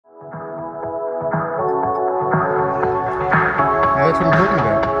that's what I'm talking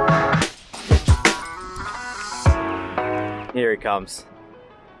about. Here he comes.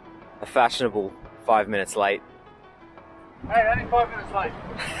 A fashionable 5 minutes late. Hey, only 5 minutes late.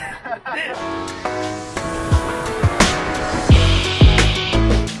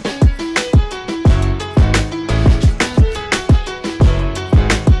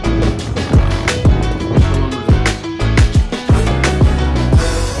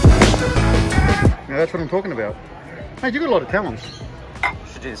 Yeah, that's what I'm talking about. Hey, you got a lot of talents.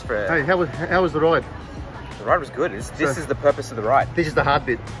 Should do this for. Hey, how was the ride? The ride was good. This is the purpose of the ride. This is the hard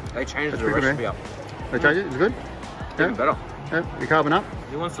bit. They changed That's the pretty recipe good, up. They changed it? It's good? Even better. Yeah, you carbon up?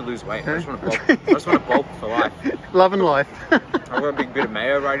 Who wants to lose weight? Yeah. I just want to bulk. I just want to bulk for life. Love and life. I've got a big bit of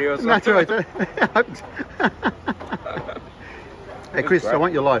mayo right here or something. That's right. Hey Chris, great. I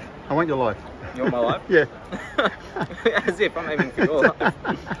want your life. I want your life. You want my life? Yeah. As if I'm aiming for your life.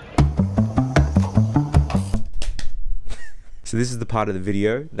 So this is the part of the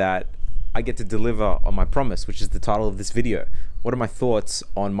video that I get to deliver on my promise, which is the title of this video. What are my thoughts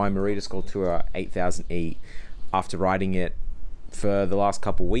on my Merida Scultura 8000E after riding it for the last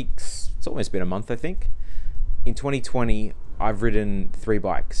couple weeks? It's almost been a month, I think. In 2020, I've ridden 3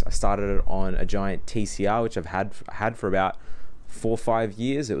 bikes. I started it on a giant TCR, which I've had for about 4 or 5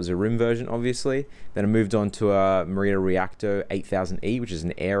 years. It was a rim version, obviously. Then I moved on to a Merida Reacto 8000E, which is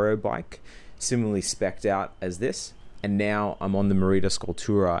an aero bike, similarly spec'd out as this. And now I'm on the Merida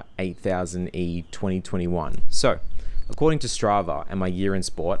Scultura 8000E 2021. So, according to Strava and my year in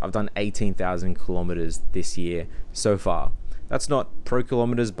sport, I've done 18,000 kilometers this year so far. That's not pro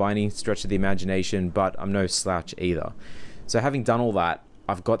kilometers by any stretch of the imagination, but I'm no slouch either. So having done all that,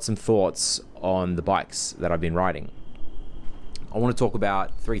 I've got some thoughts on the bikes that I've been riding. I want to talk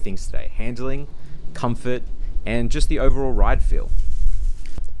about 3 things today: handling, comfort, and just the overall ride feel.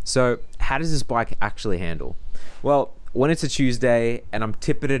 So how does this bike actually handle? Well, when it's a Tuesday and I'm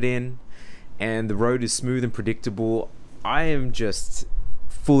tipping it in and the road is smooth and predictable, I am just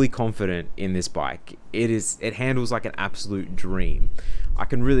fully confident in this bike. It handles like an absolute dream. I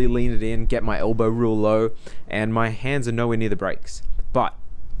can really lean it in, get my elbow real low, and my hands are nowhere near the brakes. But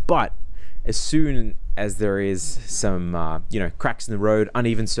as soon as there is some cracks in the road,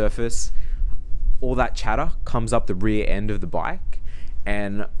 uneven surface, all that chatter comes up the rear end of the bike,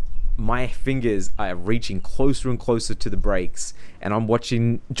 and my fingers are reaching closer and closer to the brakes, and I'm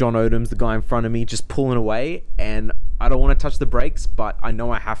watching John Odoms, the guy in front of me, just pulling away, and I don't want to touch the brakes, but I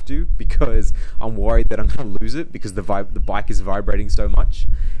know I have to because I'm worried that I'm going to lose it because the bike is vibrating so much.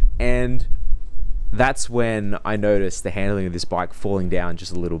 And that's when I noticed the handling of this bike falling down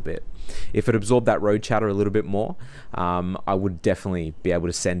just a little bit. If it absorbed that road chatter a little bit more, I would definitely be able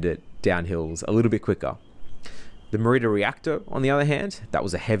to send it down hills a little bit quicker. The Merida Reacto, on the other hand, that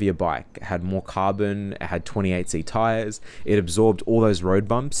was a heavier bike. It had more carbon, it had 28C tires, it absorbed all those road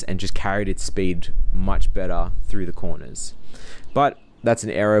bumps and just carried its speed much better through the corners. But that's an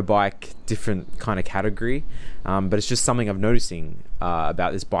aero bike, different kind of category, but it's just something I'm noticing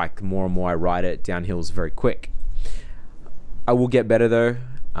about this bike. The more and more I ride it, down hills very quick. I will get better though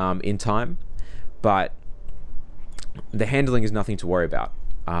in time, but the handling is nothing to worry about.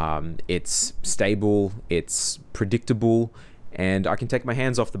 It's stable, it's predictable, and I can take my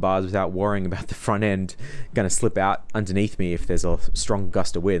hands off the bars without worrying about the front end going to slip out underneath me if there's a strong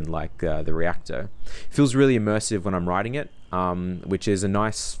gust of wind like the Reacto. It feels really immersive when I'm riding it, which is a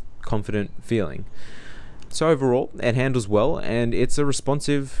nice, confident feeling. So overall, it handles well, and it's a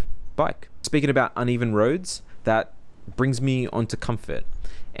responsive bike. Speaking about uneven roads, that brings me onto comfort.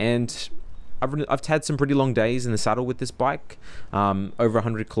 And I've had some pretty long days in the saddle with this bike, over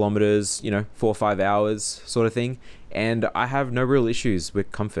 100 kilometers, 4 or 5 hours sort of thing, and I have no real issues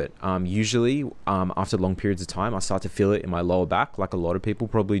with comfort. Usually, after long periods of time, I start to feel it in my lower back, like a lot of people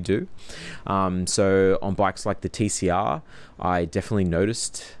probably do. So on bikes like the TCR, I definitely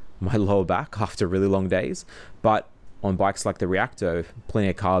noticed my lower back after really long days, but on bikes like the Reacto, plenty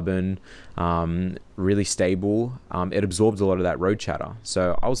of carbon, really stable, it absorbs a lot of that road chatter.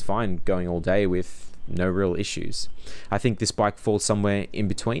 So I was fine going all day with no real issues. I think this bike falls somewhere in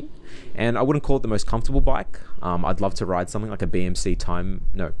between, and I wouldn't call it the most comfortable bike. I'd love to ride something like a BMC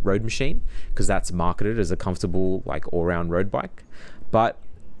Road Machine, because that's marketed as a comfortable, like all-round road bike. But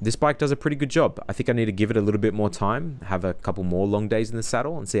this bike does a pretty good job. I think I need to give it a little bit more time, have a couple more long days in the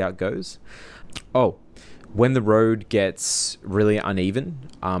saddle and see how it goes. Oh, when the road gets really uneven,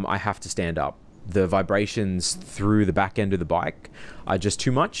 I have to stand up. The vibrations through the back end of the bike are just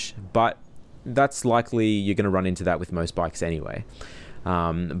too much, but that's likely you're going to run into that with most bikes anyway.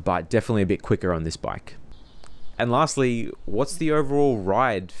 But definitely a bit quicker on this bike. And lastly, what's the overall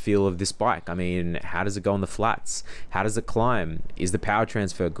ride feel of this bike? I mean, how does it go on the flats? How does it climb? Is the power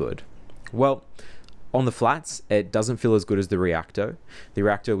transfer good? Well, on the flats, it doesn't feel as good as the Reacto. The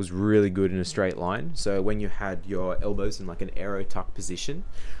Reacto was really good in a straight line. So when you had your elbows in like an aero tuck position,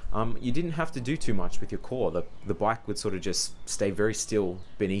 you didn't have to do too much with your core. The bike would sort of just stay very still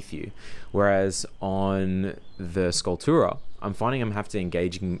beneath you. Whereas on the Scultura, I'm finding I'm having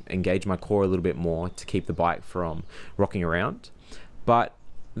to engage my core a little bit more to keep the bike from rocking around. But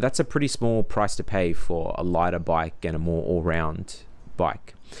that's a pretty small price to pay for a lighter bike and a more all-round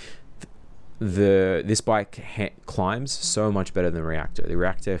bike. This bike climbs so much better than the Reacto. The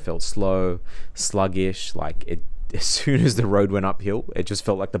Reacto felt slow, sluggish, like as soon as the road went uphill, it just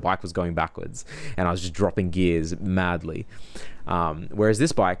felt like the bike was going backwards and I was just dropping gears madly. Whereas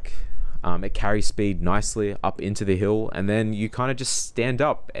this bike, it carries speed nicely up into the hill, and then you kind of just stand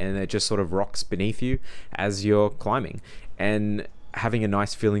up and it just sort of rocks beneath you as you're climbing. And having a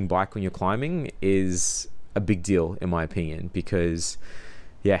nice feeling bike when you're climbing is a big deal in my opinion, because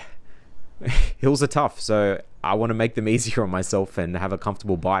yeah, hills are tough, so I want to make them easier on myself and have a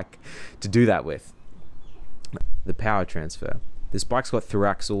comfortable bike to do that with. The power transfer. This bike's got through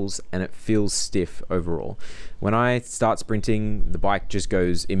axles and it feels stiff overall. When I start sprinting, the bike just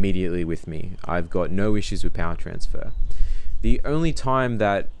goes immediately with me. I've got no issues with power transfer. The only time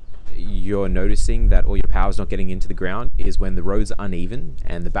that you're noticing that all your power's not getting into the ground is when the road's uneven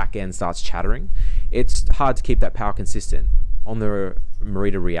and the back end starts chattering. It's hard to keep that power consistent. On the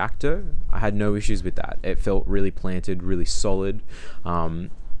Merida Reacto, I had no issues with that. It felt really planted, really solid,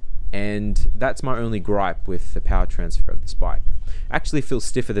 and that's my only gripe with the power transfer of this bike. Actually feels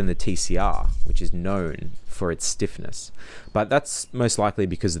stiffer than the TCR, which is known for its stiffness, but that's most likely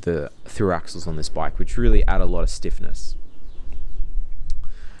because of the through axles on this bike, which really add a lot of stiffness.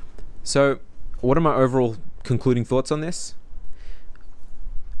 So what are my overall concluding thoughts on this?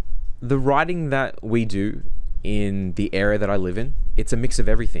 The riding that we do in the area that I live in, it's a mix of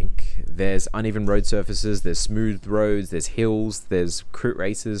everything. There's uneven road surfaces, there's smooth roads, there's hills, there's crit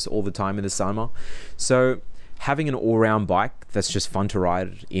races all the time in the summer. So having an all-round bike that's just fun to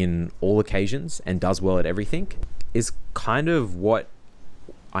ride in all occasions and does well at everything is kind of what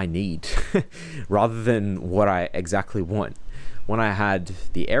I need rather than what I exactly want. When I had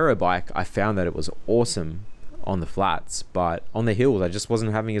the aero bike, I found that it was awesome on the flats, but on the hills I just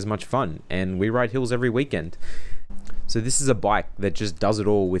wasn't having as much fun, and we ride hills every weekend. So this is a bike that just does it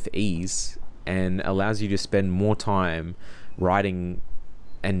all with ease and allows you to spend more time riding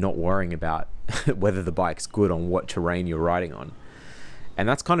and not worrying about whether the bike's good on what terrain you're riding on, and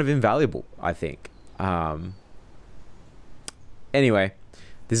that's kind of invaluable, I think. Anyway,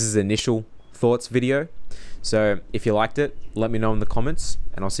 this is initial thoughts video, so if you liked it, let me know in the comments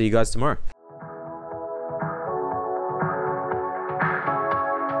and I'll see you guys tomorrow.